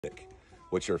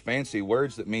which are fancy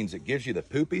words that means it gives you the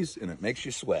poopies and it makes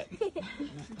you sweat.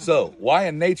 So why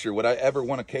in nature would I ever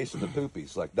want a case of the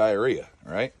poopies, like diarrhea,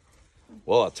 right?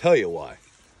 Well, I'll tell you why.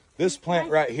 This plant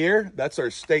right here, that's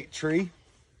our state tree,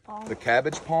 the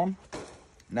cabbage palm.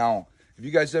 Now, have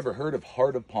you guys ever heard of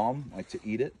heart of palm, like to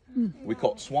eat it? We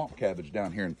call it swamp cabbage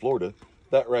down here in Florida.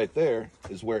 That right there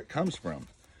is where it comes from.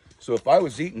 So if I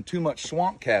was eating too much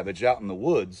swamp cabbage out in the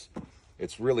woods,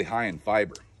 it's really high in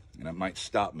fiber, and it might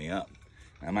stop me up.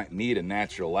 I might need a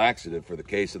natural laxative for the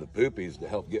case of the poopies to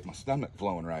help get my stomach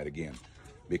flowing right again.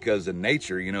 Because in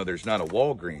nature, you know, there's not a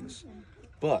Walgreens,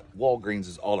 but Walgreens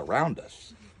is all around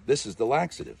us. This is the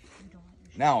laxative.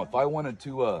 Now, if I wanted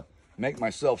to make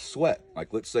myself sweat,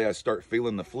 like let's say I start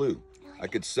feeling the flu, I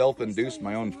could self-induce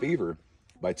my own fever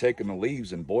by taking the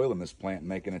leaves and boiling this plant and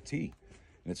making a tea.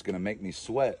 And it's gonna make me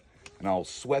sweat, and I'll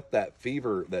sweat that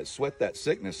fever, that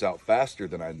sickness out faster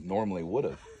than I normally would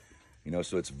have. You know,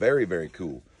 so it's very, very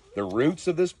cool. The roots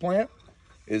of this plant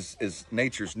is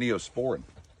nature's Neosporin.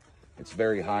 It's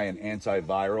very high in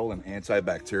antiviral and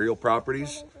antibacterial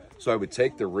properties. So I would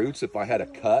take the roots if I had a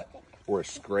cut or a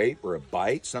scrape or a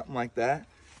bite, something like that,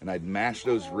 and I'd mash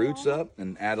those roots up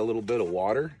and add a little bit of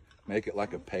water, make it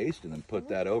like a paste, and then put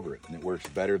that over it. And it works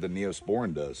better than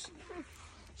Neosporin does.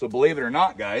 So believe it or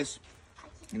not, guys,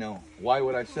 you know, why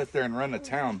would I sit there and run to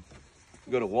town,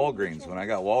 go to Walgreens when I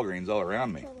got Walgreens all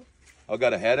around me? I've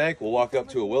got a headache, we'll walk up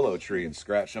to a willow tree and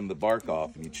scratch some of the bark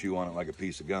off, and you chew on it like a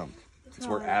piece of gum. It's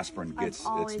where aspirin gets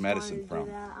its medicine from.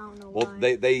 Well,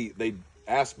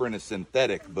 aspirin is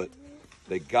synthetic, but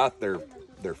they got their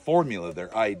formula,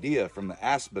 their idea from the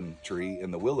aspen tree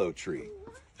and the willow tree.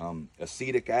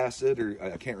 Acetic acid, or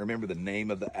I can't remember the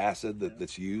name of the acid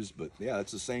that's used, but yeah,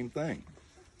 it's the same thing.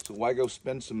 So why go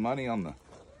spend some money on the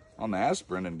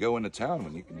aspirin and go into town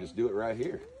when you can just do it right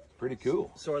here? Pretty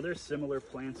cool. So are there similar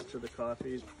plants to the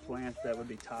coffee plant that would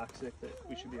be toxic that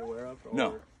we should be aware of? Or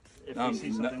no. If we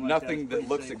see something like nothing that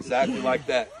looks exactly like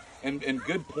that. And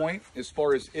good point as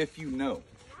far as if you know.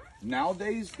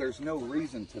 Nowadays, there's no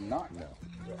reason to not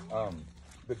know.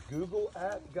 The Google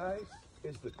app, guys,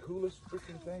 is the coolest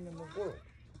freaking thing in the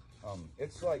world.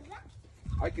 It's like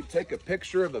I could take a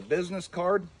picture of a business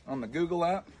card on the Google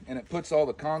app, and it puts all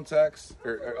the contacts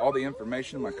or all the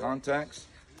information in my contacts.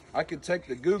 I could take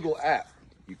the Google app.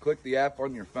 You click the app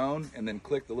on your phone and then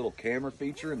click the little camera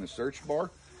feature in the search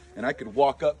bar, and I could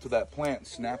walk up to that plant,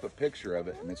 snap a picture of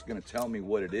it, and it's going to tell me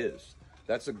what it is.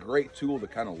 That's a great tool to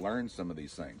kind of learn some of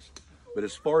these things. But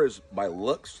as far as by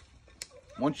looks,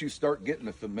 once you start getting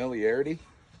the familiarity,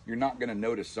 you're not going to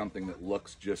notice something that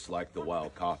looks just like the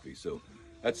wild coffee. So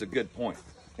that's a good point.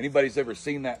 Anybody's ever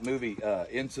seen that movie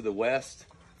Into the West?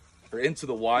 Or Into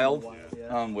the Wild,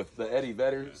 with the Eddie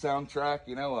Vedder soundtrack?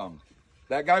 You know,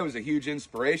 that guy was a huge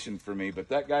inspiration for me, but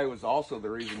that guy was also the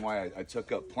reason why I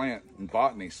took up plant and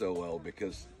botany so well,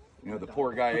 because, you know, the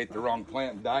poor guy ate the wrong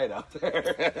plant and died out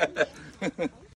there.